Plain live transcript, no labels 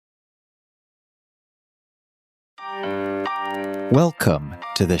Welcome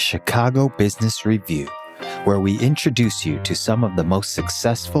to the Chicago Business Review, where we introduce you to some of the most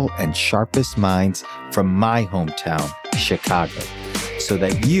successful and sharpest minds from my hometown, Chicago, so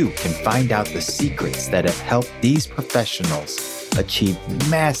that you can find out the secrets that have helped these professionals achieve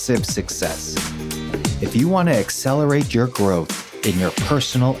massive success. If you want to accelerate your growth in your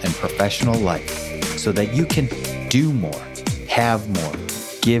personal and professional life so that you can do more, have more,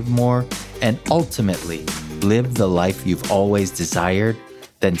 give more, and ultimately live the life you've always desired,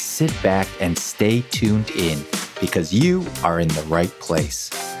 then sit back and stay tuned in because you are in the right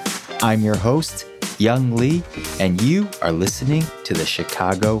place. I'm your host, Young Lee, and you are listening to the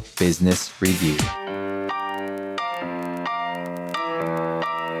Chicago Business Review.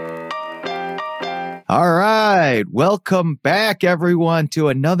 All right. Welcome back, everyone, to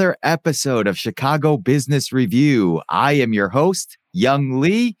another episode of Chicago Business Review. I am your host, Young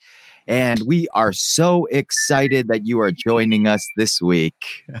Lee, and we are so excited that you are joining us this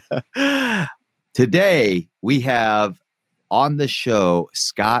week. Today, we have on the show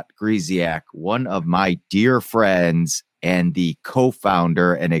Scott Grisiak, one of my dear friends and the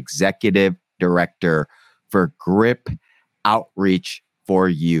co-founder and executive director for GRIP Outreach for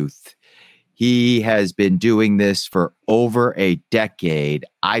Youth. He has been doing this for over a decade.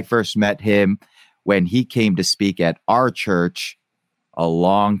 I first met him when he came to speak at our church a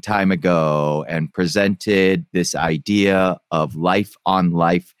long time ago and presented this idea of life on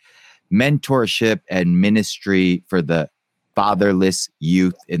life mentorship and ministry for the fatherless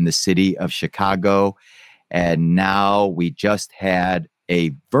youth in the city of Chicago. And now we just had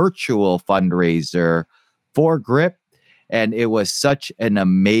a virtual fundraiser for GRIP. And it was such an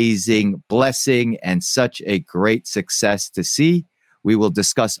amazing blessing and such a great success to see. We will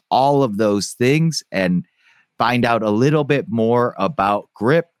discuss all of those things and find out a little bit more about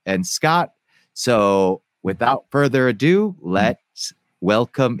GRIP and Scott. So without further ado, let's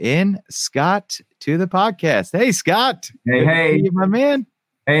welcome in Scott to the podcast. Hey, Scott. Hey, you, my man.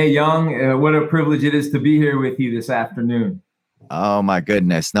 Hey, Young. What a privilege it is to be here with you this afternoon. Oh, my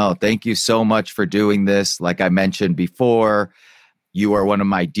goodness. No, thank you so much for doing this. Like I mentioned before, you are one of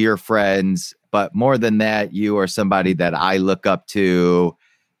my dear friends, but more than that, you are somebody that I look up to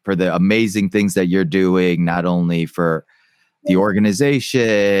for the amazing things that you're doing, not only for the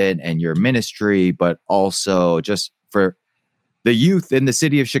organization and your ministry, but also just for the youth in the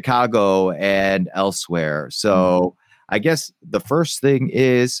city of Chicago and elsewhere. So I guess the first thing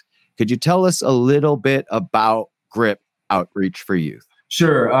is, could you tell us a little bit about GRIP Outreach for Youth?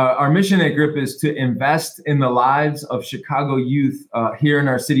 Sure. Our mission at GRIP is to invest in the lives of Chicago youth here in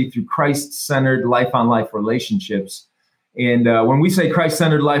our city through Christ-centered life-on-life relationships. And when we say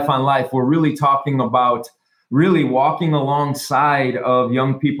Christ-centered life on life, we're really talking about really walking alongside of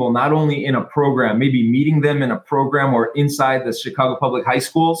young people, not only in a program, maybe meeting them in a program or inside the Chicago public high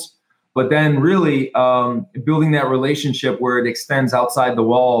schools, but then really building that relationship where it extends outside the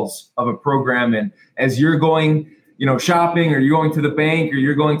walls of a program. And as you're going, shopping, or you're going to the bank, or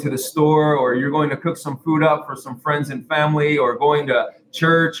you're going to the store, or you're going to cook some food up for some friends and family, or going to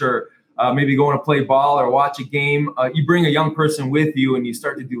church, or maybe going to play ball or watch a game, you bring a young person with you and you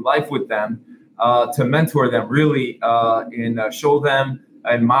start to do life with them to mentor them really and show them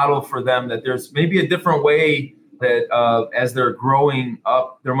and model for them that there's maybe a different way that as they're growing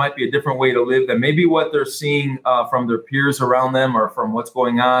up, there might be a different way to live than maybe what they're seeing from their peers around them or from what's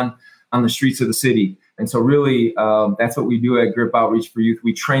going on the streets of the city. And so really, that's what we do at GRIP Outreach for Youth.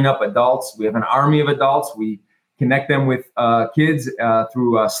 We train up adults. We have an army of adults. We connect them with kids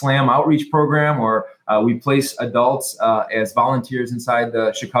through a SLAM outreach program, or we place adults as volunteers inside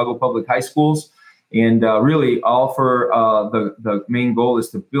the Chicago public high schools. And really all for the main goal is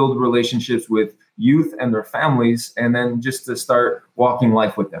to build relationships with youth and their families, and then just to start walking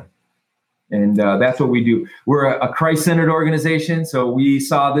life with them. And that's what we do. We're a Christ-centered organization. So we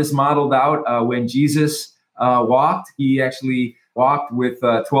saw this modeled out when Jesus walked. He actually walked with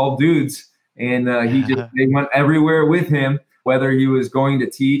 12 dudes. And they went everywhere with him, whether he was going to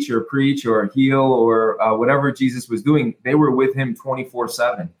teach or preach or heal or whatever Jesus was doing, they were with him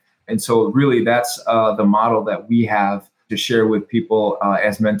 24/7. And so really that's the model that we have to share with people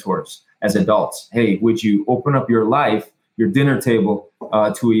as mentors, as adults. Hey, would you open up your life, your dinner table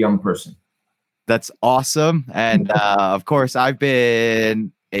to a young person? That's awesome. And of course, I've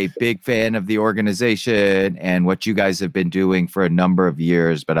been a big fan of the organization and what you guys have been doing for a number of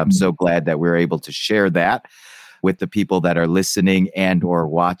years, but I'm so glad that we're able to share that with the people that are listening and or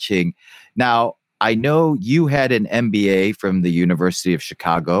watching. Now, I know you had an MBA from the University of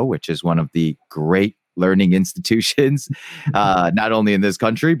Chicago, which is one of the great learning institutions, not only in this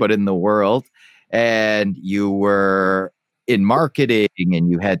country, but in the world. and you were in marketing and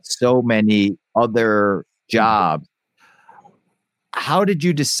you had so many other jobs. How did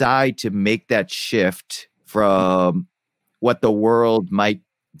you decide to make that shift from what the world might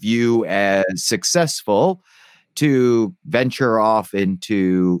view as successful to venture off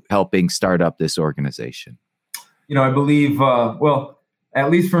into helping start up this organization? I believe, at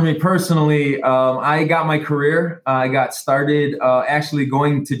least for me personally, I got my career. I got started actually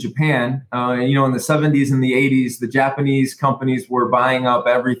going to Japan. In the 70s and the 80s, the Japanese companies were buying up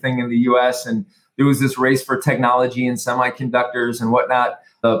everything in the US, and there was this race for technology and semiconductors and whatnot,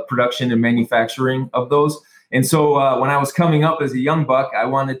 the production and manufacturing of those. And so when I was coming up as a young buck, I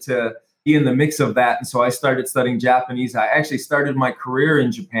wanted to be in the mix of that. And so I started studying Japanese. I actually started my career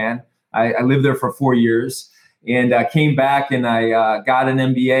in Japan. I lived there for 4 years. And I came back and I got an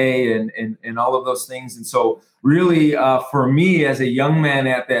MBA and all of those things. And so really for me as a young man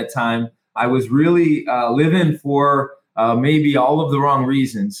at that time, I was really living for maybe all of the wrong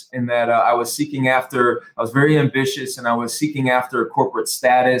reasons, in that I was very ambitious, and I was seeking after corporate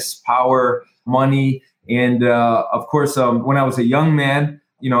status, power, money. And of course, when I was a young man,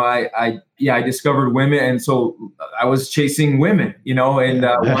 I discovered women. And so I was chasing women, and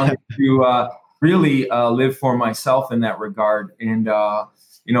wanted to really live for myself in that regard. And,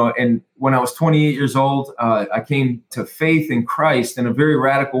 and when I was 28 years old, I came to faith in Christ in a very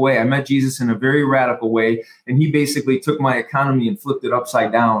radical way. I met Jesus in a very radical way, and he basically took my economy and flipped it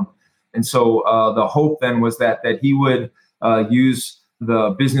upside down. And so the hope then was that he would use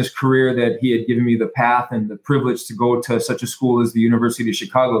the business career that he had given me the path and the privilege to go to such a school as the University of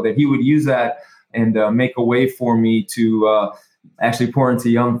Chicago, that he would use that and make a way for me to actually pour into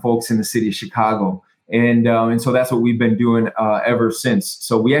young folks in the city of Chicago. And so that's what we've been doing ever since.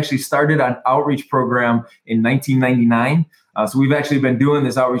 So we actually started an outreach program in 1999. So we've actually been doing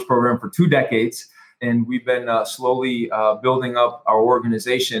this outreach program for 2 decades. And we've been slowly building up our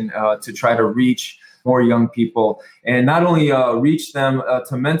organization to try to reach more young people, and not only reach them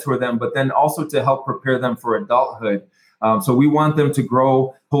to mentor them, but then also to help prepare them for adulthood. So we want them to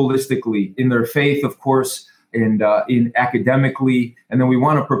grow holistically in their faith, of course, and in academically, and then we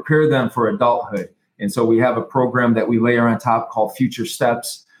want to prepare them for adulthood. And so we have a program that we layer on top called Future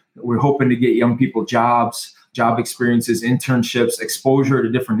Steps. We're hoping to get young people jobs, job experiences, internships, exposure to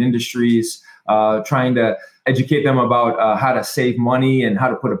different industries, trying to educate them about how to save money and how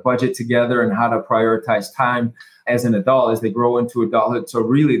to put a budget together and how to prioritize time as an adult as they grow into adulthood. So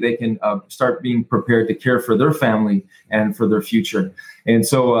really they can start being prepared to care for their family and for their future. And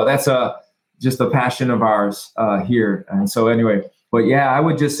so that's just a passion of ours here. And so anyway, but yeah, I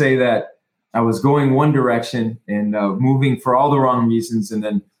would just say that I was going one direction and moving for all the wrong reasons. And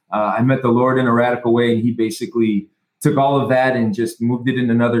then I met the Lord in a radical way, and he basically took all of that and just moved it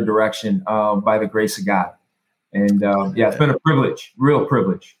in another direction by the grace of God. And it's been a privilege, real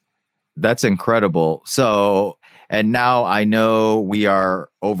privilege. That's incredible. So, and now I know we are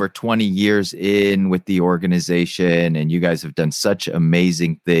over 20 years in with the organization, and you guys have done such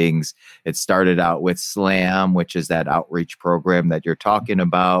amazing things. It started out with SLAM, which is that outreach program that you're talking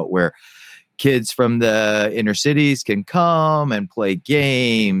about, where kids from the inner cities can come and play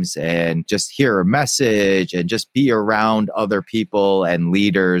games and just hear a message and just be around other people and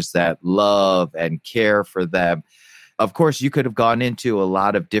leaders that love and care for them. Of course, you could have gone into a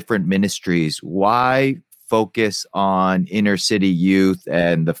lot of different ministries. Why focus on inner city youth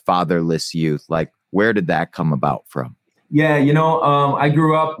and the fatherless youth? Like, where did that come about from? Yeah, I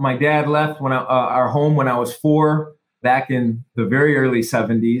grew up, my dad left our home when I was 4. Back in the very early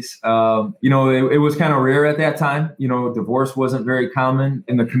 70s. It was kind of rare at that time. Divorce wasn't very common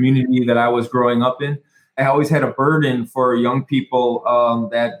in the community that I was growing up in. I always had a burden for young people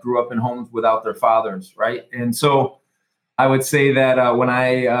that grew up in homes without their fathers, right? And so I would say that when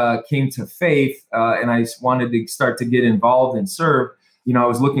I came to faith and I wanted to start to get involved and serve, I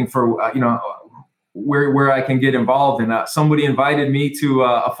was looking for, where I can get involved. And somebody invited me to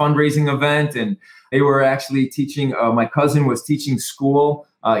a fundraising event, and they were actually teaching, my cousin was teaching school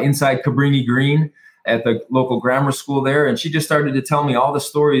inside Cabrini Green at the local grammar school there. And she just started to tell me all the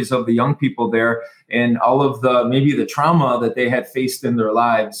stories of the young people there and all of maybe the trauma that they had faced in their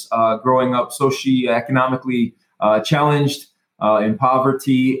lives growing up socioeconomically challenged in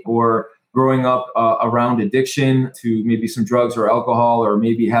poverty, or growing up around addiction to maybe some drugs or alcohol, or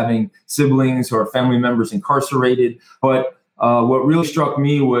maybe having siblings or family members incarcerated. But what really struck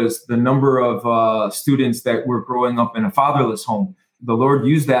me was the number of students that were growing up in a fatherless home. The Lord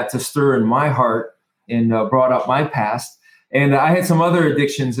used that to stir in my heart and brought up my past. And I had some other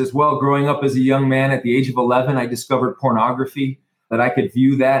addictions as well. Growing up as a young man, at the age of 11, I discovered pornography. that I could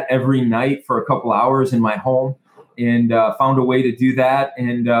view that every night for a couple hours in my home, and found a way to do that,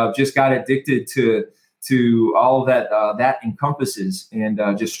 and just got addicted to all that that encompasses, and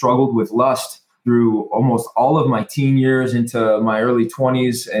just struggled with lust through almost all of my teen years into my early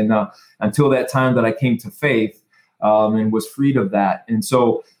 20s, and until that time that I came to faith, and was freed of that. And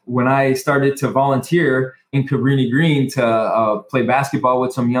so when I started to volunteer in Cabrini Green to play basketball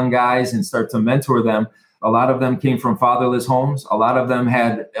with some young guys and start to mentor them, a lot of them came from fatherless homes. A lot of them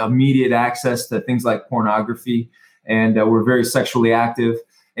had immediate access to things like pornography, and were very sexually active,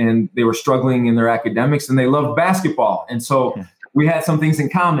 and they were struggling in their academics, and they loved basketball. And so we had some things in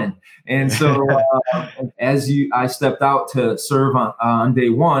common. And so I stepped out to serve on day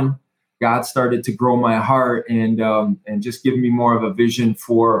one, God started to grow my heart and just give me more of a vision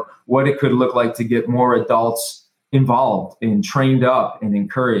for what it could look like to get more adults involved and trained up and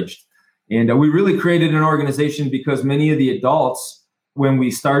encouraged. And we really created an organization because many of the adults, when we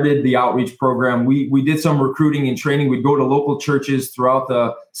started the outreach program, we did some recruiting and training. We'd go to local churches throughout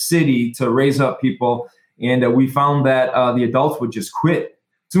the city to raise up people. And we found that the adults would just quit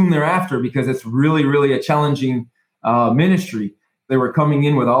soon thereafter because it's really, really a challenging ministry. They were coming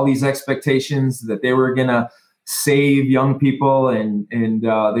in with all these expectations that they were going to save young people, and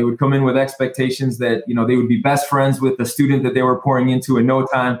they would come in with expectations that, you know, they would be best friends with the student that they were pouring into in no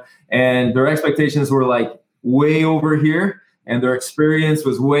time. And their expectations were like way over here, and their experience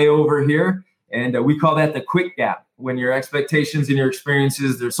was way over here. And we call that the quick gap, when your expectations and your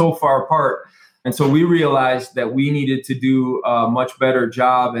experiences, they're so far apart. And so we realized that we needed to do a much better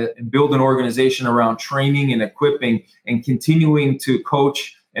job and build an organization around training and equipping and continuing to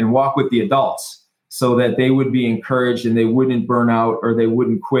coach and walk with the adults so that they would be encouraged and they wouldn't burn out or they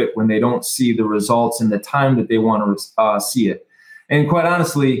wouldn't quit when they don't see the results in the time that they want to see it. And quite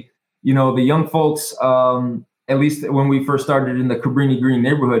honestly, you know, the young folks, at least when we first started in the Cabrini Green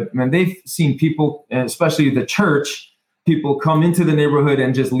neighborhood, man, they've seen people, and especially the church, people come into the neighborhood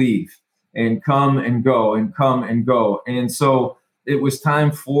and just leave. And come and go and come and go. And so it was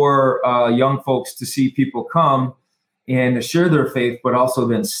time for young folks to see people come and share their faith, but also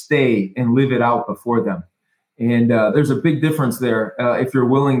then stay and live it out before them. And there's a big difference there if you're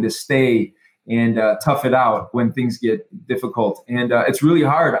willing to stay and tough it out when things get difficult. And it's really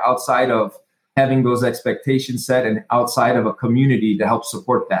hard outside of having those expectations set and outside of a community to help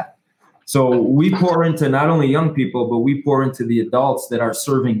support that. So we pour into not only young people, but we pour into the adults that are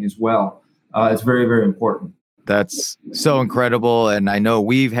serving as well. It's very, very important. That's so incredible. And I know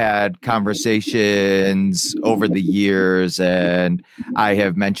we've had conversations over the years, and I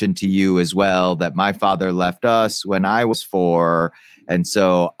have mentioned to you as well that my father left us when I was 4. And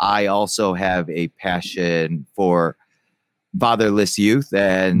so I also have a passion for fatherless youth.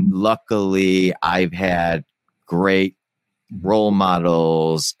 And luckily, I've had great role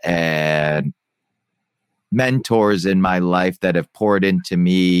models and mentors in my life that have poured into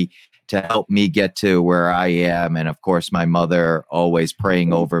me to help me get to where I am. And of course, my mother always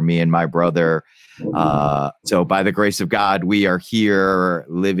praying over me and my brother. So by the grace of God, we are here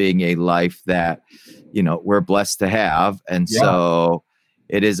living a life that, you know, we're blessed to have. And so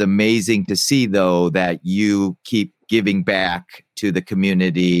it is amazing to see, though, that you keep giving back to the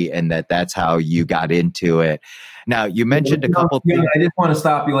community and that's how you got into it. Now, you mentioned a couple things. I just want to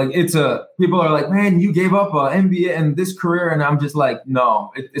stop you. Like, people are like, man, you gave up an MBA and this career. And I'm just like,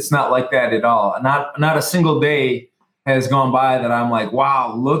 no, it's not like that at all. Not a single day has gone by that I'm like,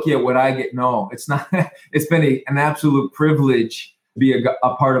 wow, look at what I get. No, it's not. It's been an absolute privilege to be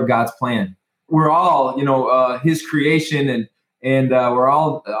a part of God's plan. We're all, you know, his creation, and we're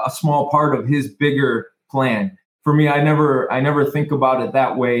all a small part of his bigger plan. For me, I never think about it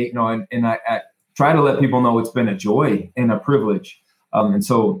that way, you know, and I try to let people know it's been a joy and a privilege. And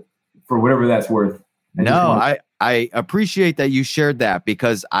so for whatever that's worth. I appreciate that you shared that,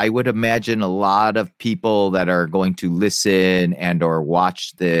 because I would imagine a lot of people that are going to listen and or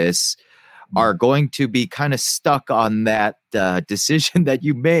watch this are going to be kind of stuck on that decision that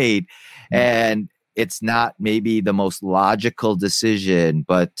you made. And it's not maybe the most logical decision,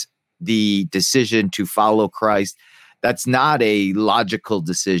 but the decision to follow Christ, that's not a logical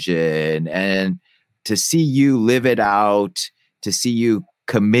decision. And to see you live it out, to see you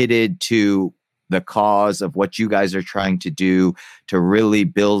committed to the cause of what you guys are trying to do to really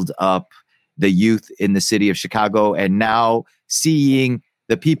build up the youth in the city of Chicago, and now seeing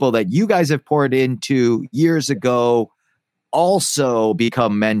the people that you guys have poured into years ago also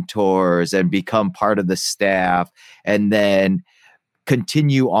become mentors and become part of the staff, and then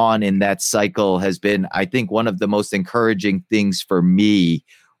continue on in that cycle has been, I think, one of the most encouraging things for me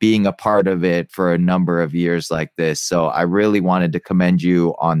being a part of it for a number of years like this. So I really wanted to commend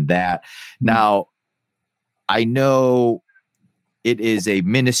you on that. Now, I know it is a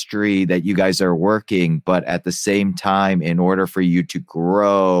ministry that you guys are working, but at the same time, in order for you to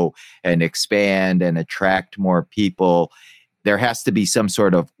grow and expand and attract more people, there has to be some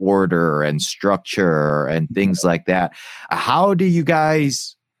sort of order and structure and things like that. How do you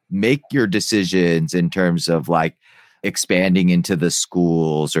guys make your decisions in terms of like expanding into the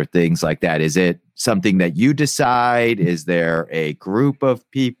schools or things like that? Is it something that you decide? Is there a group of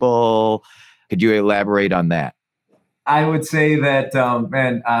people? Could you elaborate on that? I would say that,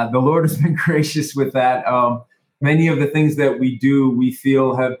 the Lord has been gracious with that. Many of the things that we do, we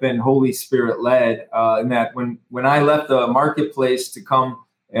feel have been Holy Spirit led. And that when I left the marketplace to come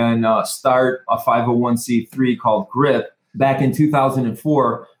and start a 501c3 called GRIP back in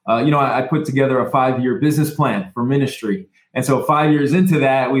 2004, I put together a 5-year business plan for ministry. And so 5 years into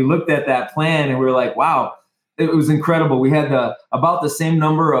that, we looked at that plan and we were like, wow, it was incredible. We had about the same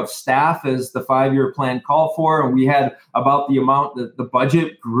number of staff as the 5-year plan called for. And we had about the amount that the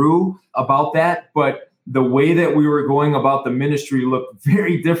budget grew about that. But the way that we were going about the ministry looked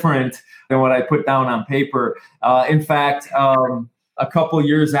very different than what I put down on paper. In fact, a couple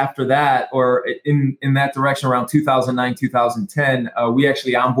years after that, or in that direction, around 2009, 2010, we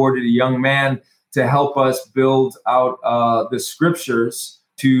actually onboarded a young man to help us build out the scriptures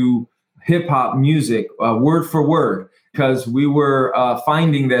to hip hop music, word for word, because we were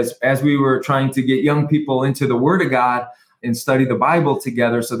finding that as we were trying to get young people into the Word of God and study the Bible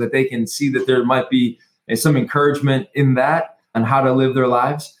together so that they can see that there might be some encouragement in that and how to live their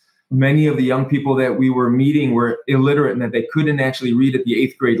lives. Many of the young people that we were meeting were illiterate and that they couldn't actually read at the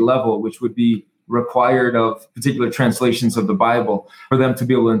 8th grade level, which would be required of particular translations of the Bible for them to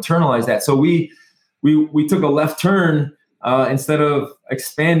be able to internalize that. So we took a left turn. Instead of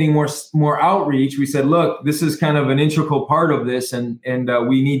expanding more outreach, we said, look, this is kind of an integral part of this, and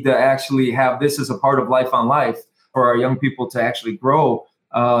we need to actually have this as a part of Life on Life for our young people to actually grow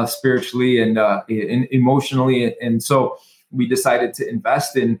spiritually and emotionally. And so we decided to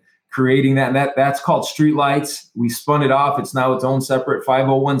invest in creating that. And that's called Streetlights. We spun it off. It's now its own separate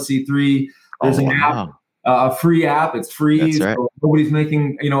 501c3. There's an app, a free app. It's free. That's right. So nobody's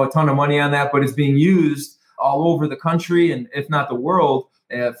making a ton of money on that, but it's being used all over the country and if not the world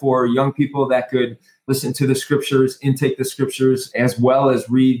for young people that could listen to the scriptures, intake the scriptures, as well as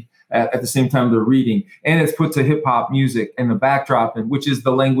read at the same time they're reading. And it's put to hip hop music in the backdrop, and which is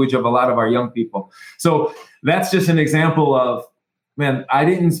the language of a lot of our young people. So that's just an example of, man, I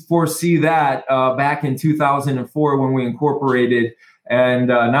didn't foresee that back in 2004 when we incorporated. And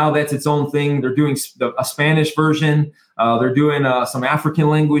now that's its own thing. They're doing a Spanish version. They're doing some African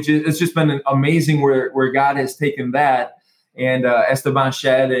languages. It's just been amazing where God has taken that, and Esteban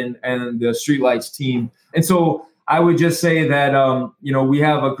Shed and the Streetlights team. And so I would just say that, we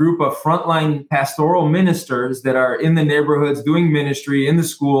have a group of frontline pastoral ministers that are in the neighborhoods doing ministry in the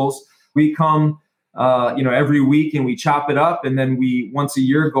schools. We come every week and we chop it up, and then we once a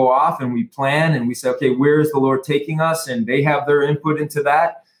year go off and we plan and we say, okay, where is the Lord taking us? And they have their input into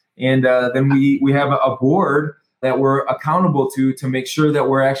that. And then we have a board that we're accountable to make sure that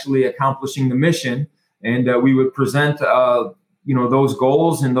we're actually accomplishing the mission. And we would present, those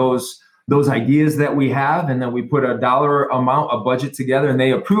goals and those ideas that we have. And then we put a dollar amount, a budget together, and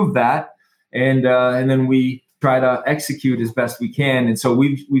they approve that. And then we try to execute as best we can. And so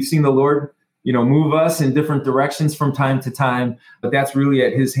we've seen the Lord move us in different directions from time to time, but that's really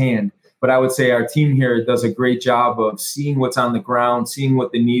at his hand. But I would say our team here does a great job of seeing what's on the ground, seeing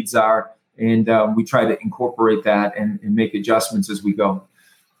what the needs are, and we try to incorporate that and make adjustments as we go.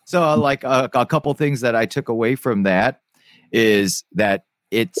 So like a couple things that I took away from that is that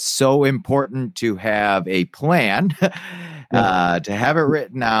it's so important to have a plan, to have it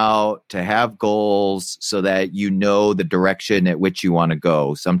written out, to have goals so that you know the direction at which you want to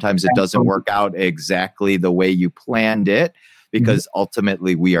go. Sometimes it doesn't work out exactly the way you planned it because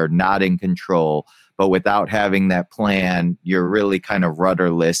ultimately we are not in control. But without having that plan, you're really kind of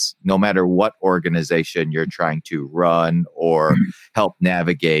rudderless, no matter what organization you're trying to run or help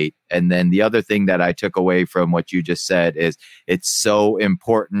navigate. And then the other thing that I took away from what you just said is it's so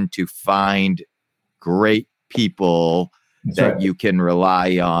important to find great people that you can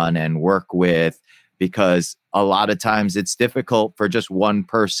rely on and work with, because a lot of times it's difficult for just one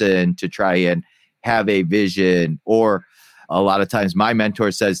person to try and have a vision. Or a lot of times my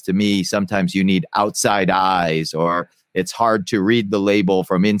mentor says to me, sometimes you need outside eyes, or it's hard to read the label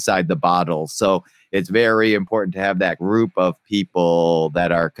from inside the bottle. So it's very important to have that group of people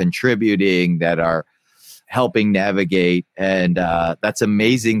that are contributing, that are helping navigate. And that's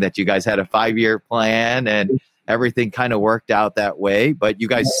amazing that you guys had a 5-year plan and everything kind of worked out that way. But you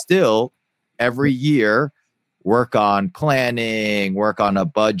guys still every year work on planning, work on a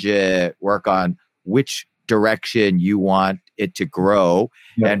budget, work on which direction you want it to grow.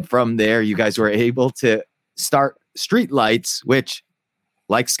 And from there, you guys were able to start Streetlights, which,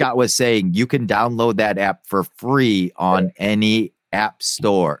 like Scott was saying, you can download that app for free on any app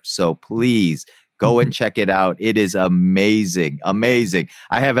store. So please go and check it out. It is amazing. Amazing.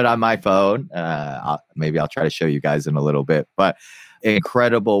 I have it on my phone. Maybe I'll try to show you guys in a little bit, but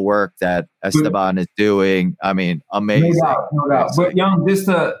incredible work that Esteban is doing. I mean, amazing. No doubt. But Young, just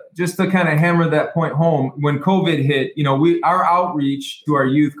to kind of hammer that point home, when COVID hit, our outreach to our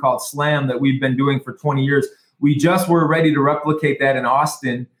youth called SLAM that we've been doing for 20 years, we just were ready to replicate that in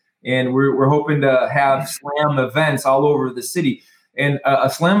Austin. And we're hoping to have SLAM events all over the city. And a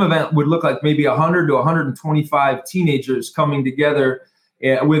SLAM event would look like maybe 100 to 125 teenagers coming together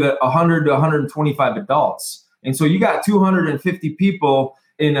with 100 to 125 adults. And so you got 250 people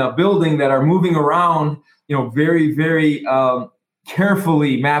in a building that are moving around, very, very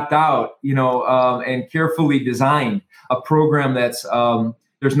carefully mapped out, and carefully designed. A program that's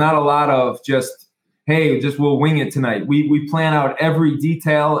there's not a lot of just, hey, we'll wing it tonight. We plan out every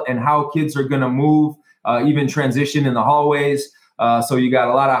detail and how kids are going to move, even transition in the hallways. So you got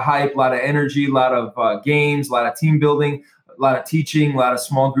a lot of hype, a lot of energy, a lot of games, a lot of team building, a lot of teaching, a lot of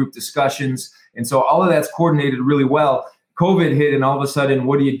small group discussions. And so all of that's coordinated really well. COVID hit, and all of a sudden,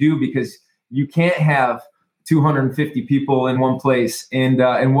 what do you do? Because you can't have 250 people in one place.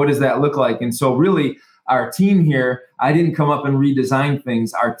 And what does that look like? And so really, our team here, I didn't come up and redesign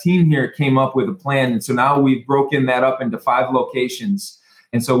things. Our team here came up with a plan. And so now we've broken that up into 5 locations.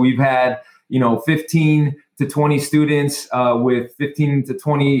 And so we've had, 15 to 20 students with 15 to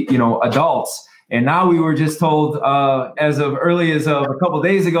 20, adults. And now we were just told as of early as a couple of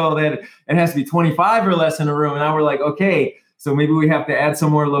days ago that it has to be 25 or less in a room. And now we're like, okay, so maybe we have to add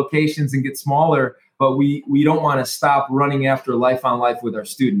some more locations and get smaller. But we don't want to stop running after Life on Life with our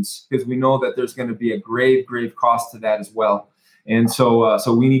students, because we know that there's going to be a grave cost to that as well. And so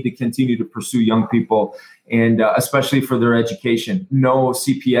we need to continue to pursue young people, and especially for their education. No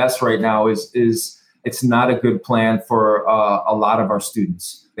CPS right now it's not a good plan for a lot of our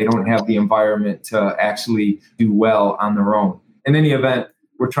students. They don't have the environment to actually do well on their own. In any event,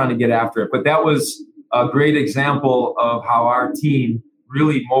 we're trying to get after it. But that was a great example of how our team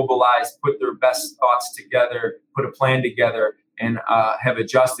really mobilized, put their best thoughts together, put a plan together, and have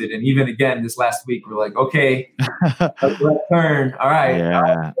adjusted. And even again, this last week, we're like, okay, let's turn. All right.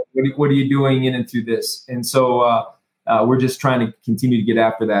 Yeah. What are you doing into this? And so we're just trying to continue to get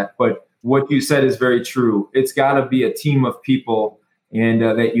after that. But what you said is very true. It's got to be a team of people, and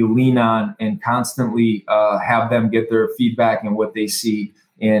that you lean on and constantly have them get their feedback and what they see,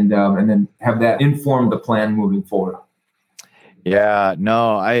 and then have that inform the plan moving forward. Yeah,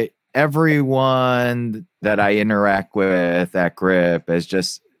 no, everyone that I interact with at GRIP is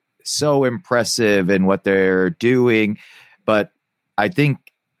just so impressive in what they're doing. But I think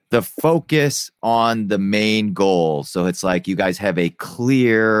the focus on the main goal. So it's like you guys have a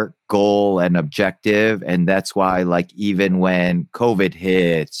clear goal and objective. And that's why, like, even when COVID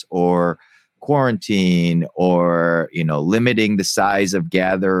hits or quarantine or, limiting the size of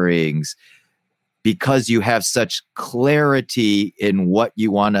gatherings, because you have such clarity in what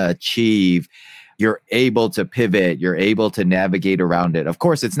you want to achieve, you're able to pivot, you're able to navigate around it. Of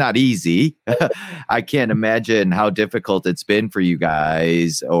course, it's not easy. I can't imagine how difficult it's been for you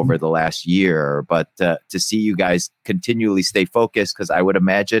guys over the last year, but to see you guys continually stay focused, because I would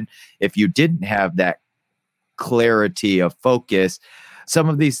imagine if you didn't have that clarity of focus, some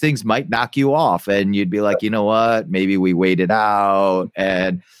of these things might knock you off and you'd be like, you know what, maybe we wait it out.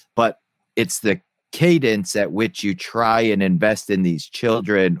 But it's the cadence at which you try and invest in these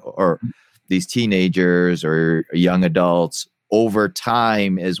children or these teenagers or young adults over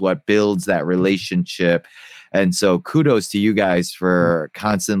time is what builds that relationship. And so kudos to you guys for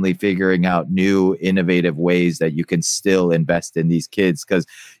constantly figuring out new innovative ways that you can still invest in these kids. Because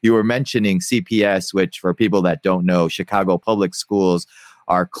you were mentioning CPS, which for people that don't know, Chicago Public Schools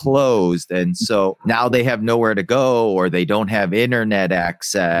are closed. And so now they have nowhere to go, or they don't have internet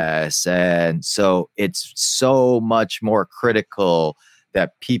access. And so it's so much more critical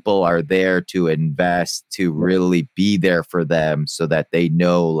that people are there to invest, to really be there for them, so that they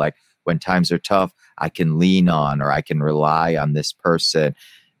know, like, when times are tough, I can lean on, or I can rely on this person.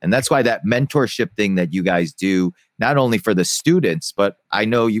 And that's why that mentorship thing that you guys do, not only for the students, but I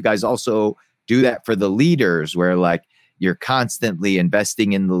know you guys also do that for the leaders, where, like, you're constantly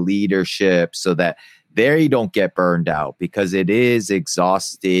investing in the leadership so that they don't get burned out, because it is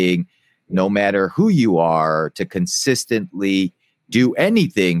exhausting, no matter who you are, to consistently do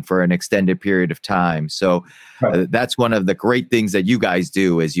anything for an extended period of time. So that's one of the great things that you guys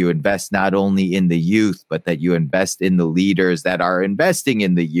do, is you invest not only in the youth, but that you invest in the leaders that are investing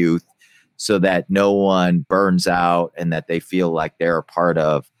in the youth, so that no one burns out and that they feel like they're a part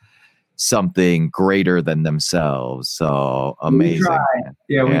of something greater than themselves. So amazing. We try.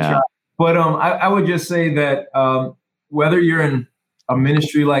 Yeah, we try. But I would just say that whether you're in a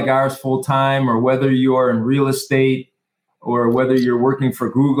ministry like ours full time, or whether you are in real estate, or whether you're working for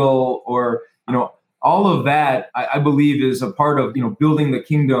Google, or, all of that, I believe is a part of, building the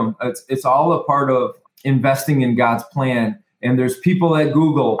kingdom. It's all a part of investing in God's plan. And there's people at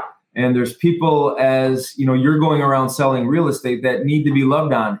Google, and there's people, as you're going around selling real estate, that need to be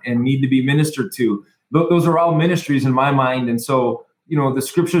loved on and need to be ministered to. Those are all ministries in my mind. And so, the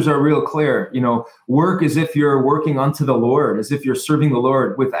scriptures are real clear. Work as if you're working unto the Lord, as if you're serving the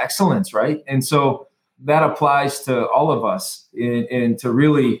Lord with excellence, right? And so that applies to all of us, and to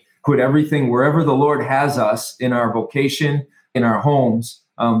really put everything wherever the Lord has us in our vocation, in our homes,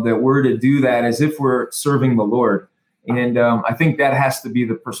 that we're to do that as if we're serving the Lord. And I think that has to be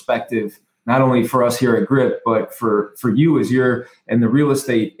the perspective, not only for us here at Grip, but for you as you're in the real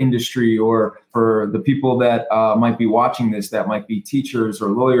estate industry, or for the people that might be watching this, that might be teachers or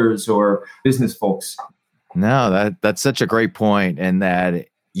lawyers or business folks. No, that's such a great point, and that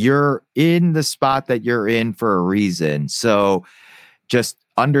you're in the spot that you're in for a reason. So just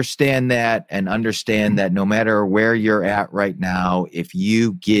understand that, and understand that no matter where you're at right now, if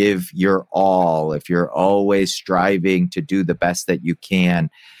you give your all, if you're always striving to do the best that you can,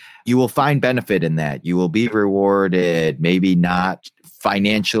 you will find benefit in that. You will be rewarded, maybe not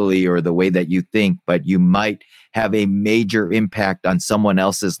financially or the way that you think, but you might have a major impact on someone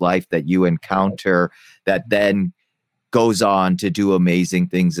else's life that you encounter, that then goes on to do amazing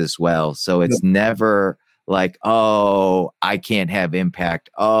things as well. So it's never like, oh, I can't have impact.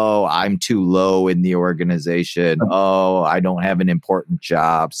 Oh, I'm too low in the organization. Oh, I don't have an important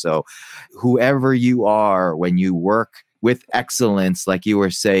job. So whoever you are, when you work with excellence, like you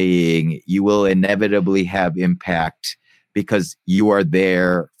were saying, you will inevitably have impact, because you are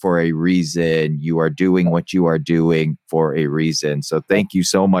there for a reason. You are doing what you are doing for a reason. So thank you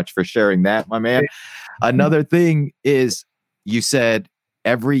so much for sharing that, my man. Another thing is, you said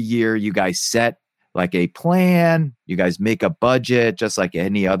every year you guys set like a plan, you guys make a budget just like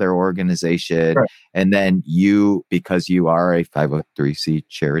any other organization. Right. And then you, because you are a 503c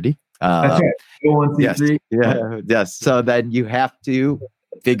charity. That's right. Yes. So then you have to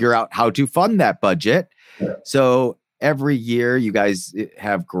figure out how to fund that budget. Yeah. So every year you guys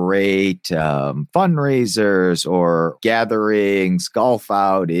have great fundraisers or gatherings, golf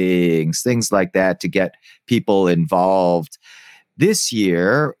outings, things like that to get people involved. This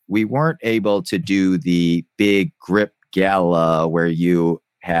year, we weren't able to do the big Grip Gala where you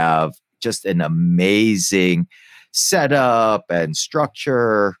have just an amazing setup and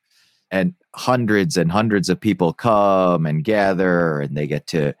structure, and hundreds of people come and gather, and they get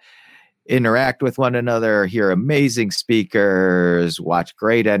to interact with one another, hear amazing speakers, watch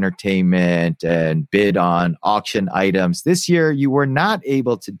great entertainment, and bid on auction items. This year, you were not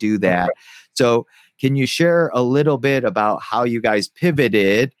able to do that. So can you share a little bit about how you guys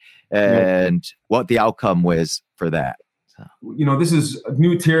pivoted and what the outcome was for that? This is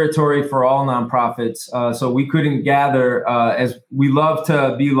new territory for all nonprofits. So we couldn't gather, as we love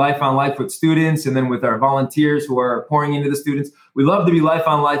to be life on life with students, and then with our volunteers who are pouring into the students. We love to be life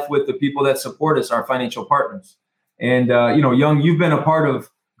on life with the people that support us, our financial partners. And, Young, you've been a part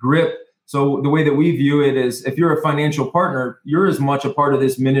of Grip. So the way that we view it is, if you're a financial partner, you're as much a part of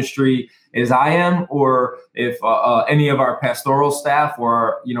this ministry as I am, or if any of our pastoral staff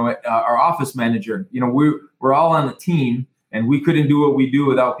or our office manager. We're all on the team, and we couldn't do what we do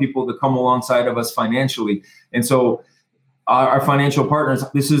without people to come alongside of us financially. And so our financial partners,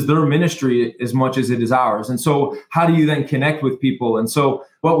 this is their ministry as much as it is ours. And so how do you then connect with people? And so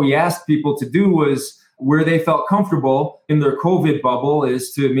what we asked people to do was, where they felt comfortable in their COVID bubble,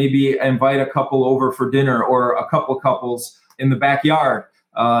 is to maybe invite a couple over for dinner, or a couple couples in the backyard,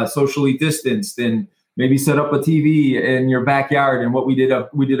 socially distanced, and maybe set up a TV in your backyard. And what we did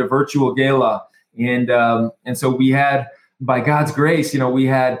a virtual gala. And so we had, by God's grace, we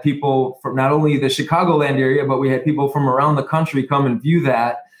had people from not only the Chicagoland area, but we had people from around the country come and view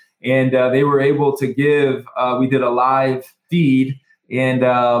that. And they were able to give, we did a live feed, and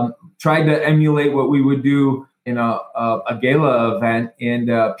tried to emulate what we would do in a gala event,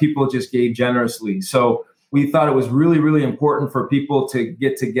 and people just gave generously. So We thought it was really, really important for people to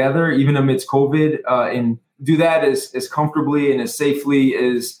get together, even amidst COVID, and do that as comfortably and as safely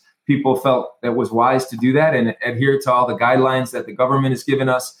as people felt that was wise to do that, and adhere to all the guidelines that the government has given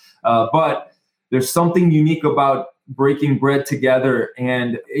us. But there's something unique about breaking bread together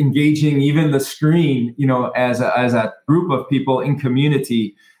and engaging even the screen, as a group of people in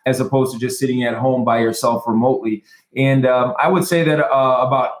community, as opposed to just sitting at home by yourself remotely. And I would say that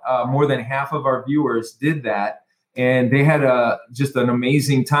about more than half of our viewers did that. And they had just an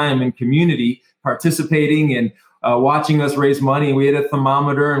amazing time in community, participating and watching us raise money. We had a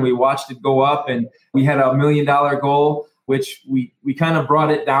thermometer and we watched it go up, and we had $1 million goal, which we kind of brought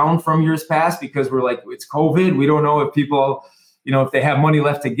it down from years past because we're like, it's COVID. We don't know if people, if they have money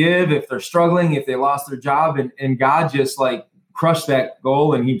left to give, if they're struggling, if they lost their job, and God just like crushed that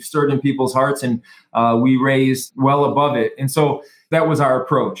goal, and he stirred in people's hearts, and we raised well above it. And so that was our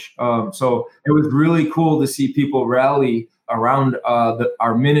approach. So it was really cool to see people rally around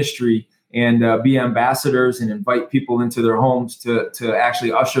our ministry and be ambassadors and invite people into their homes to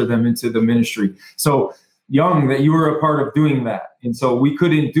actually usher them into the ministry. So Young, that you were a part of doing that. And so we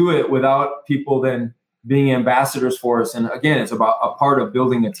couldn't do it without people then being ambassadors for us. And again, it's about a part of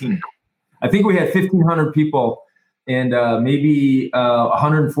building a team. I think we had 1,500 people and maybe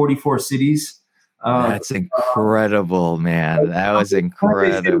 144 cities. That's incredible, man. That was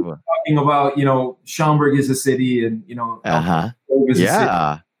incredible. Talking about, Schaumburg is a city, and, is a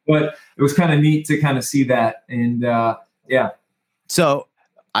city. But it was kind of neat to kind of see that. And So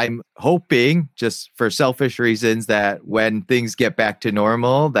I'm hoping, just for selfish reasons, that when things get back to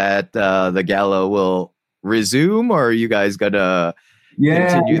normal, that the gala will resume, or are you guys going to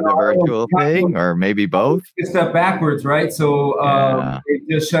continue the virtual thing, or maybe both? It's a step backwards, right? So they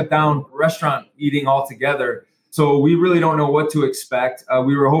just shut down restaurant eating altogether. So we really don't know what to expect.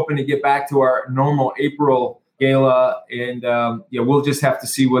 We were hoping to get back to our normal April gala, and we'll just have to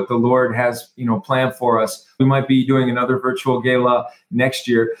see what the Lord has, planned for us. We might be doing another virtual gala next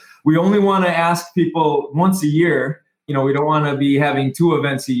year. We only want to ask people once a year. We don't want to be having 2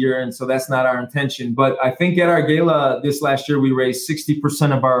 events a year, and so that's not our intention. But I think at our gala this last year, we raised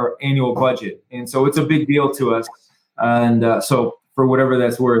 60% of our annual budget, and so it's a big deal to us. And so for whatever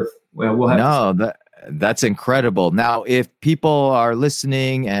that's worth, we'll have. That's incredible. Now, if people are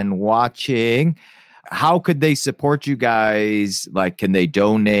listening and watching, how could they support you guys? Like, can they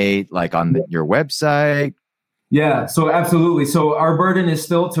donate like on your website? Yeah, so absolutely. So our burden is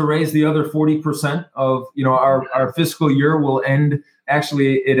still to raise the other 40% of, our fiscal year will end.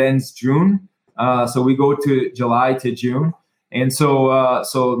 Actually, it ends June. So we go to July to June. And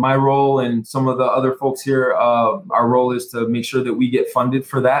so my role and some of the other folks here, our role is to make sure that we get funded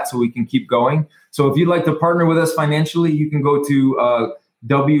for that so we can keep going. So if you'd like to partner with us financially, you can go to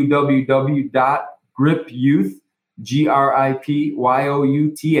www.grippyouth, GRIPYOUTH,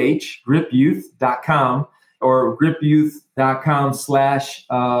 grippyouth.com or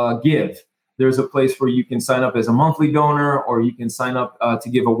grippyouth.com/give. There's a place where you can sign up as a monthly donor, or you can sign up to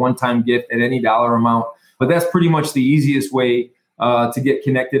give a one-time gift at any dollar amount. But that's pretty much the easiest way to get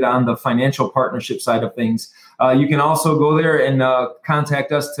connected on the financial partnership side of things. You can also go there and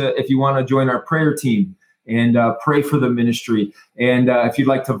contact us if you want to join our prayer team and pray for the ministry. And if you'd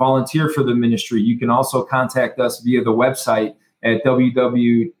like to volunteer for the ministry, you can also contact us via the website at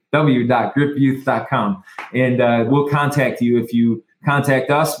www.grippyouth.com. And we'll contact you. If you contact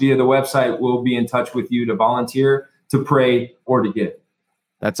us via the website, we'll be in touch with you to volunteer, to pray, or to give.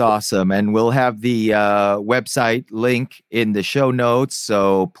 That's awesome. And we'll have the website link in the show notes.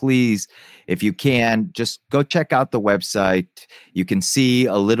 So please, if you can, just go check out the website. You can see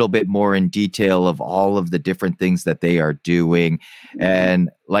a little bit more in detail of all of the different things that they are doing. And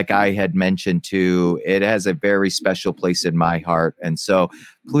like I had mentioned too, it has a very special place in my heart. And so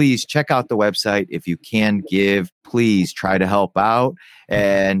please check out the website. If you can give, please try to help out.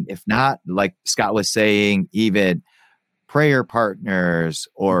 And if not, like Scott was saying, even prayer partners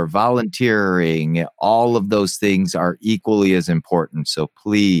or volunteering, all of those things are equally as important. So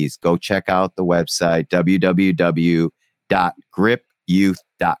please go check out the website,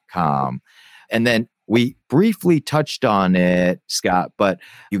 www.grippyouth.com. And then we briefly touched on it, Scott, but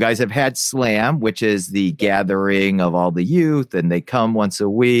you guys have had Slam, which is the gathering of all the youth, and they come once a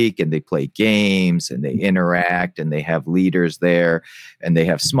week and they play games and they interact and they have leaders there and they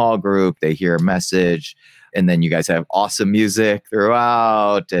have small group, they hear a message. And then you guys have awesome music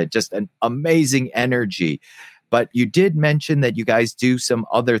throughout, just an amazing energy. But you did mention that you guys do some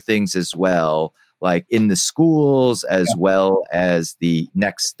other things as well, like in the schools as well as the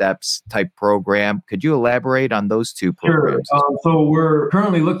Next Steps type program. Could you elaborate on those two programs? Sure. So we're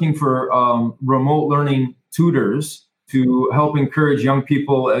currently looking for remote learning tutors to help encourage young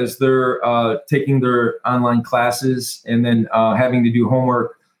people as they're taking their online classes and then having to do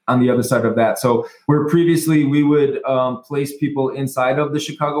homework on the other side of that. So where previously we would place people inside of the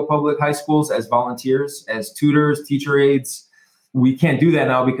Chicago Public High Schools as volunteers, as tutors, teacher aides, we can't do that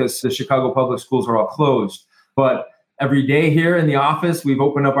now because the Chicago Public Schools are all closed. But every day here in the office, we've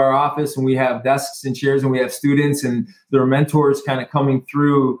opened up our office and we have desks and chairs and we have students and their mentors kind of coming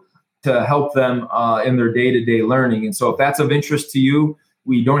through to help them in their day-to-day learning. And so if that's of interest to you,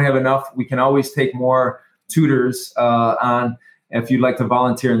 we don't have enough. We can always take more tutors on if you'd like to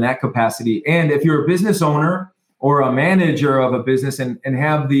volunteer in that capacity. And if you're a business owner or a manager of a business and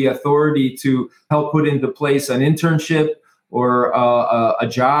have the authority to help put into place an internship or a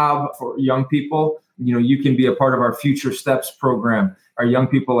job for young people, you can be a part of our Future Steps program. Our young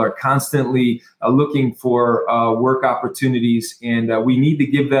people are constantly looking for work opportunities, and we need to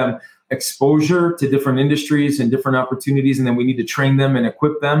give them exposure to different industries and different opportunities, and then we need to train them and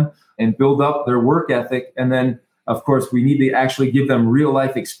equip them and build up their work ethic. And then, of course, we need to actually give them real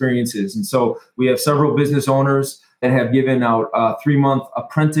life experiences. And so we have several business owners that have given out 3-month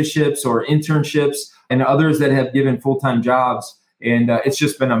apprenticeships or internships, and others that have given full-time jobs. And it's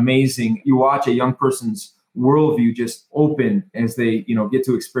just been amazing. You watch a young person's worldview just open as they, get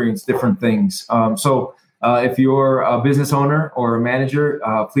to experience different things. So if you're a business owner or a manager,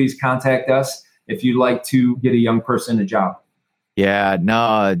 please contact us if you'd like to get a young person a job. Yeah,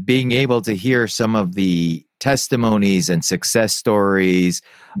 no, being able to hear some of the testimonies and success stories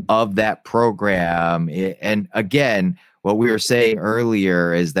of that program. And again, what we were saying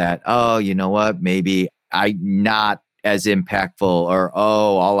earlier is that, oh, you know what, maybe I'm not as impactful, or,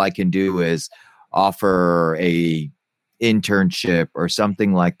 oh, all I can do is offer a internship or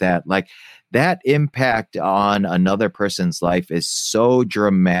something like that. Like that impact on another person's life is so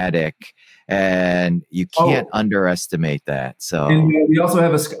dramatic, and you can't underestimate that. So, and we also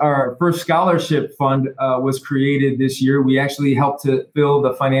have our first scholarship fund was created this year. We actually helped to fill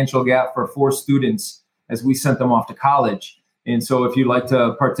the financial gap for 4 students as we sent them off to college. And so if you'd like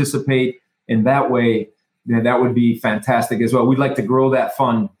to participate in that way, then that would be fantastic as well. We'd like to grow that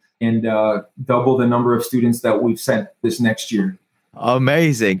fund and double the number of students that we've sent this next year.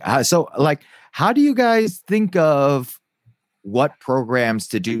 Amazing. So how do you guys think of what programs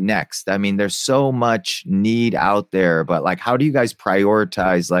to do next? I mean, there's so much need out there, but how do you guys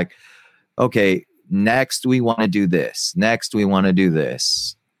prioritize? Okay, next we want to do this. Next we want to do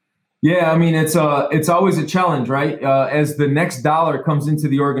this. Yeah, I mean, it's always a challenge, right? As the next dollar comes into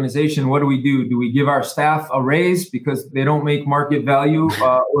the organization, what do? Do we give our staff a raise because they don't make market value?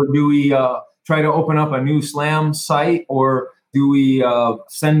 Or do we try to open up a new SLAM site? Or do we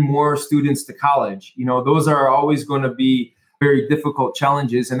send more students to college? Those are always going to be very difficult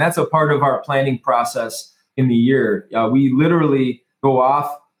challenges. And that's a part of our planning process in the year. We literally go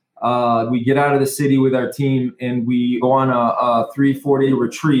off. We get out of the city with our team and we go on a 3-4 day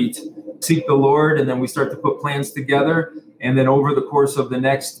retreat, seek the Lord, and then we start to put plans together. And then over the course of the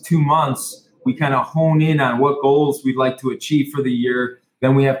next 2 months, we kind of hone in on what goals we'd like to achieve for the year.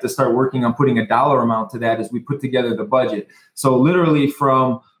 Then we have to start working on putting a dollar amount to that as we put together the budget. So literally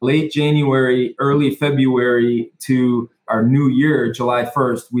from late January, early February to our new year, July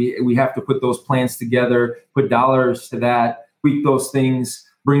 1st, we have to put those plans together, put dollars to that, tweak those things,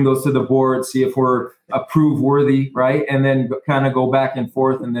 bring those to the board, see if we're approve worthy, right? And then kind of go back and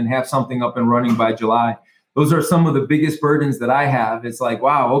forth and then have something up and running by July. Those are some of the biggest burdens that I have. It's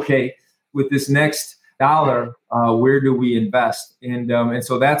wow, okay, with this next dollar, where do we invest? And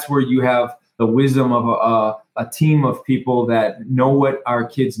so that's where you have the wisdom of a team of people that know what our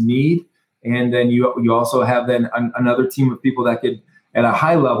kids need. And then you also have then another team of people that could, at a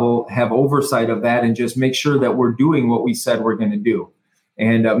high level, have oversight of that and just make sure that we're doing what we said we're going to do.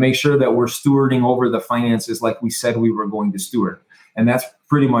 And make sure that we're stewarding over the finances like we said we were going to steward. And that's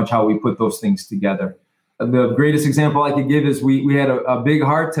pretty much how we put those things together. The greatest example I could give is we had a big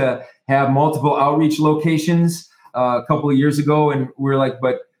heart to have multiple outreach locations a couple of years ago. And we're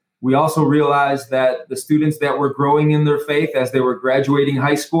but we also realized that the students that were growing in their faith as they were graduating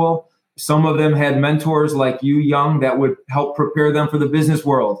high school, some of them had mentors like you, Young, that would help prepare them for the business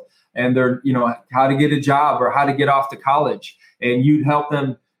world. And they're, how to get a job or how to get off to college. And you'd help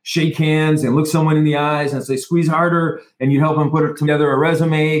them shake hands and look someone in the eyes and say, squeeze harder. And you'd help them put together a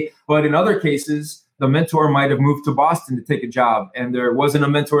resume. But in other cases, the mentor might have moved to Boston to take a job. And there wasn't a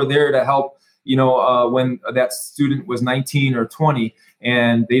mentor there to help, when that student was 19 or 20.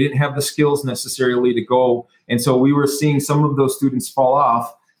 And they didn't have the skills necessarily to go. And so we were seeing some of those students fall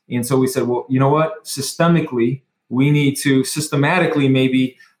off. And so we said, well, you know what? Systemically, we need to systematically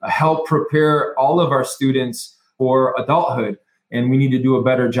maybe help prepare all of our students for adulthood. And we need to do a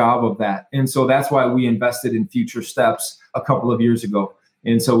better job of that. And so that's why we invested in Future Steps a couple of years ago.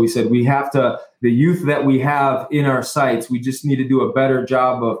 And so we said, we have to, the youth that we have in our sites, we just need to do a better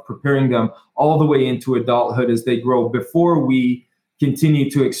job of preparing them all the way into adulthood as they grow before we continue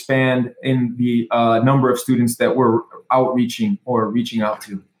to expand in the number of students that we're outreaching or reaching out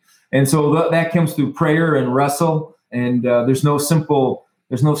to. And so that comes through prayer and wrestle. And there's no simple,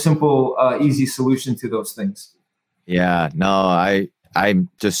 easy solution to those things. Yeah, no, I'm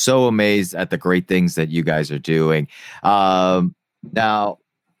just so amazed at the great things that you guys are doing. Now,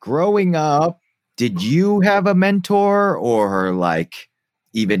 growing up, did you have a mentor, or like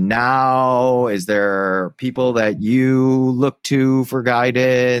even now, is there people that you look to for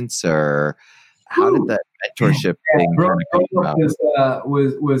guidance, or how did that mentorship thing growing up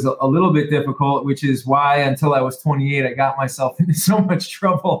was a little bit difficult, which is why until I was 28, I got myself into so much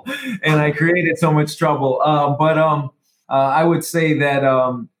trouble and I created so much trouble. But I would say that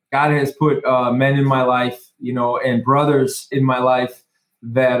God has put men in my life, and brothers in my life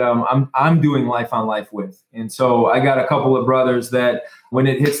that I'm doing life on life with. And so I got a couple of brothers that when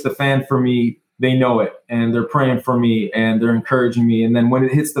it hits the fan for me, they know it, and they're praying for me and they're encouraging me. And then when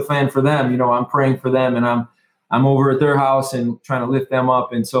it hits the fan for them, I'm praying for them, and I'm over at their house and trying to lift them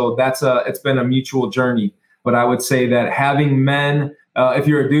up. And so it's been a mutual journey. But I would say that having men, if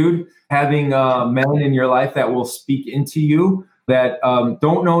you're a dude, having men in your life that will speak into you, that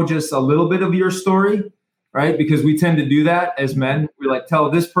don't know just a little bit of your story, right? Because we tend to do that as men. We like tell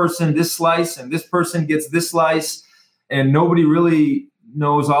this person this slice and this person gets this slice, and nobody really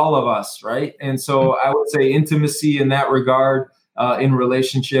knows all of us, right? And so I would say intimacy in that regard in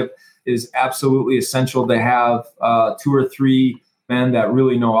relationship is absolutely essential to have 2 or 3 men that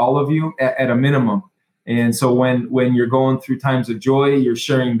really know all of you at a minimum. And so when you're going through times of joy, you're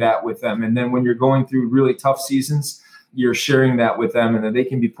sharing that with them. And then when you're going through really tough seasons, you're sharing that with them, and then they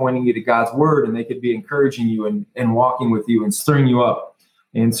can be pointing you to God's word, and they could be encouraging you and walking with you and stirring you up.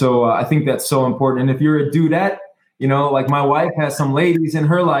 And so I think that's so important. And if you're a dudette, like my wife has some ladies in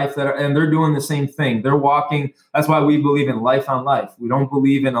her life and they're doing the same thing. They're walking. That's why we believe in life on life. We don't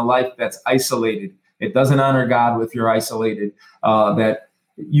believe in a life that's isolated. It doesn't honor God if you're isolated, that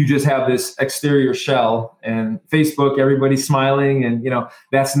you just have this exterior shell and Facebook, everybody's smiling, and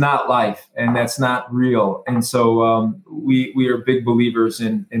that's not life and that's not real. And so we are big believers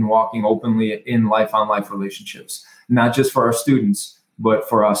in walking openly in life on life relationships, not just for our students, but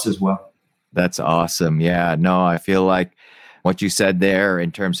for us as well. That's awesome. Yeah, no, I feel like what you said there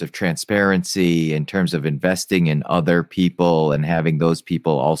in terms of transparency, in terms of investing in other people and having those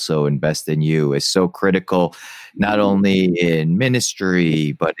people also invest in you is so critical, not only in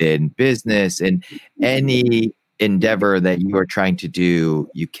ministry, but in business and any endeavor that you are trying to do.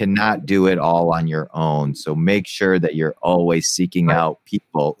 You cannot do it all on your own. So make sure that you're always seeking out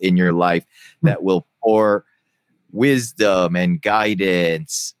people in your life that will pour wisdom and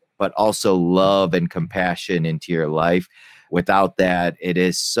guidance, but also love and compassion into your life. Without that, it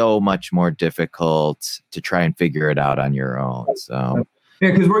is so much more difficult to try and figure it out on your own. So,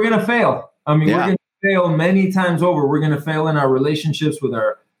 yeah, because we're going to fail. We're going to fail many times over. We're going to fail in our relationships with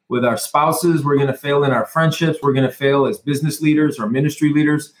our spouses. We're going to fail in our friendships. We're going to fail as business leaders or ministry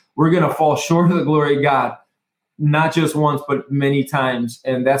leaders. We're going to fall short of the glory of God, not just once, but many times.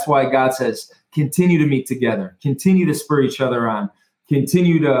 And that's why God says, continue to meet together, continue to spur each other on,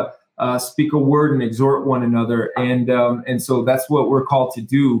 continue to speak a word and exhort one another. And so that's what we're called to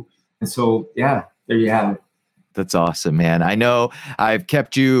do. And so, yeah, there you have it. That's awesome, man. I know I've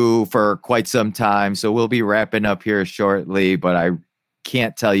kept you for quite some time, so we'll be wrapping up here shortly, but I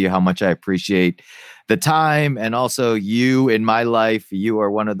can't tell you how much I appreciate the time and also you in my life. You are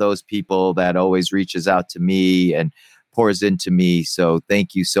one of those people that always reaches out to me and pours into me. So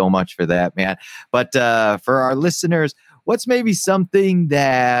thank you so much for that, man. But for our listeners, what's maybe something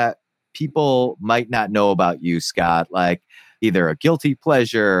that people might not know about you, Scott, like either a guilty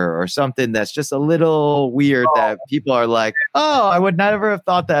pleasure or something that's just a little weird that people are like, oh, I would never have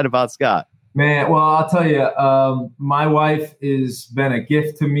thought that about Scott? Man, well, I'll tell you, my wife has been a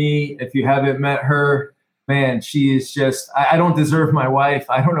gift to me. If you haven't met her, man, she is just, I don't deserve my wife.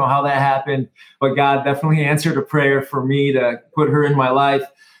 I don't know how that happened, but God definitely answered a prayer for me to put her in my life.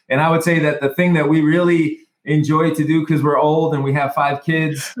 And I would say that the thing that we really enjoy to do, because we're old and we have 5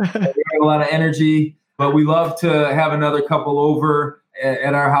 kids, we have a lot of energy, but we love to have another couple over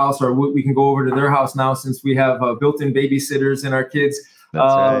at our house, or we can go over to their house now since we have built-in babysitters and our kids.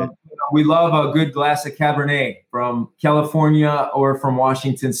 That's right. We love a good glass of Cabernet from California or from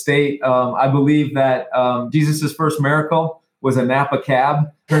Washington State. I believe that Jesus's first miracle was a Napa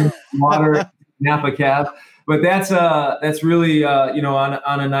cab, turned water Napa cab. But that's really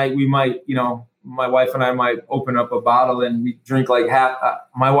on a night we might, my wife and I might open up a bottle and we drink like half.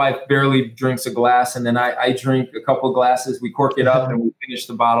 My wife barely drinks a glass, and then I drink a couple of glasses. We cork it up and we finish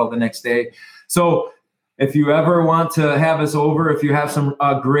the bottle the next day. So if you ever want to have us over, if you have some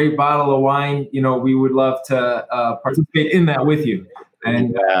great bottle of wine, we would love to participate in that with you.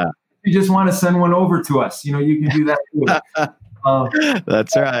 And if you just want to send one over to us, you can do that too.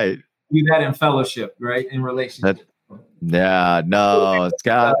 That's right. Do that in fellowship, right? In relationship.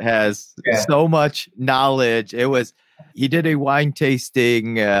 Scott has so much knowledge. He did a wine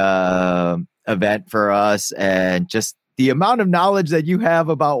tasting event for us, and just the amount of knowledge that you have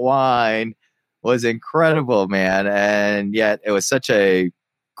about wine was incredible, man. And yet it was such a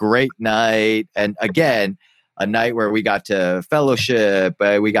great night. And again, a night where we got to fellowship,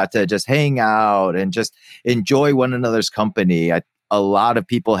 we got to just hang out and just enjoy one another's company. A lot of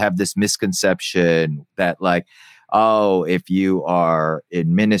people have this misconception that if you are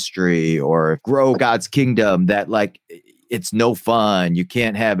in ministry or grow God's kingdom, that it's no fun. You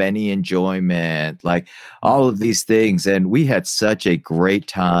can't have any enjoyment, all of these things. And we had such a great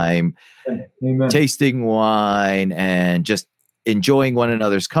time tasting wine and just enjoying one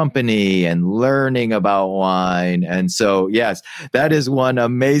another's company and learning about wine. And so, yes, that is one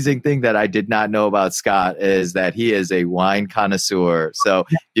amazing thing that I did not know about Scott, is that he is a wine connoisseur. So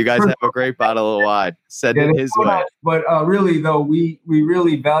you guys have a great bottle of wine. Send it his way. But really, though, we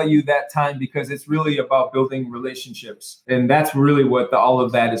really value that time because it's really about building relationships. And that's really what all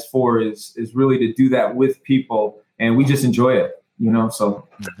of that is for, is really to do that with people. And we just enjoy it, so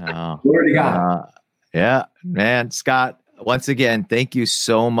glory to God. Yeah, man, Scott, once again, thank you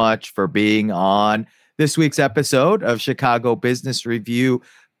so much for being on this week's episode of Chicago Business Review.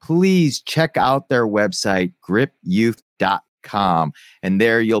 Please check out their website, grippyouth.com. And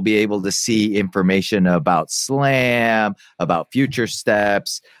there you'll be able to see information about SLAM, about Future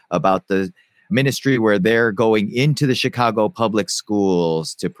Steps, about the ministry where they're going into the Chicago public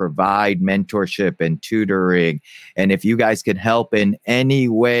schools to provide mentorship and tutoring. And if you guys can help in any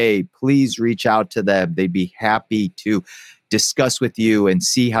way, please reach out to them. They'd be happy to discuss with you and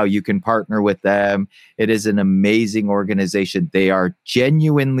see how you can partner with them. It is an amazing organization. They are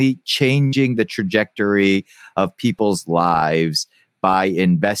genuinely changing the trajectory of people's lives by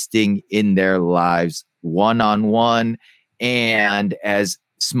investing in their lives one-on-one and as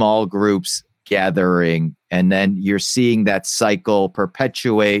small groups gathering. And then you're seeing that cycle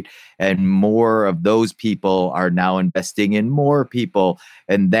perpetuate, and more of those people are now investing in more people.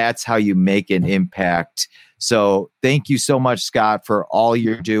 And that's how you make an impact. So thank you so much, Scott, for all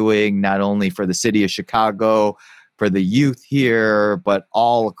you're doing, not only for the city of Chicago, for the youth here, but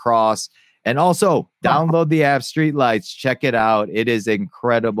all across. And also download the app Streetlights. Check it out. It is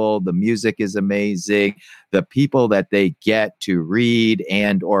incredible. The music is amazing. The people that they get to read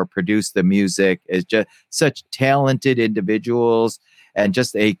and or produce the music is just such talented individuals, and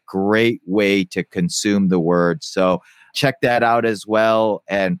just a great way to consume the word. So check that out as well.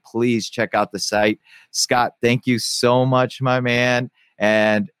 And please check out the site. Scott, thank you so much, my man.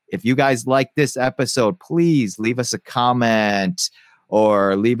 And if you guys like this episode, please leave us a comment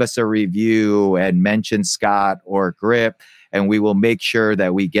or leave us a review and mention Scott or Grip, and we will make sure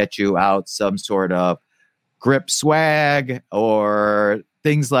that we get you out some sort of Grip swag or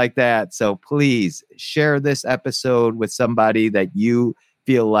things like that. So please share this episode with somebody that you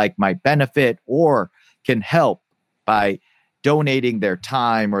feel like might benefit or can help by donating their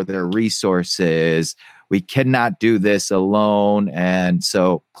time or their resources. We cannot do this alone. And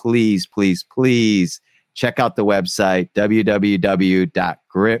so please, please, please check out the website,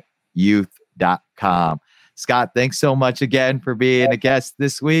 www.grippyouth.com. Scott, thanks so much again for being a guest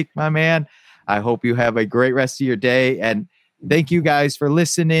this week, my man. I hope you have a great rest of your day. And thank you guys for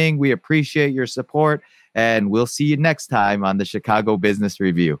listening. We appreciate your support, and we'll see you next time on the Chicago Business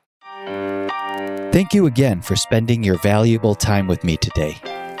Review. Thank you again for spending your valuable time with me today.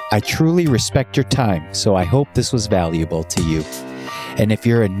 I truly respect your time, so I hope this was valuable to you. And if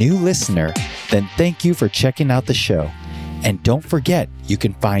you're a new listener, then thank you for checking out the show. And don't forget, you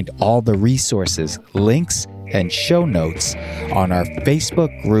can find all the resources, links, and show notes on our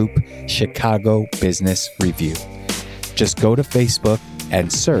Facebook group, Chicago Business Review. Just go to Facebook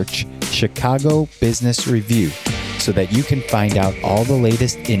and search Chicago Business Review so that you can find out all the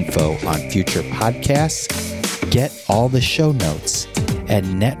latest info on future podcasts, get all the show notes,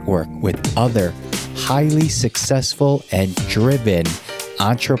 and network with other highly successful and driven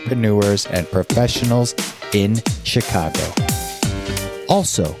entrepreneurs and professionals in Chicago.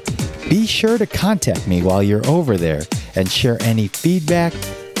 Also, be sure to contact me while you're over there and share any feedback,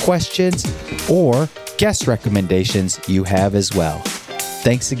 questions, or guest recommendations you have as well.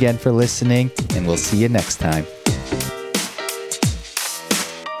 Thanks again for listening, and we'll see you next time.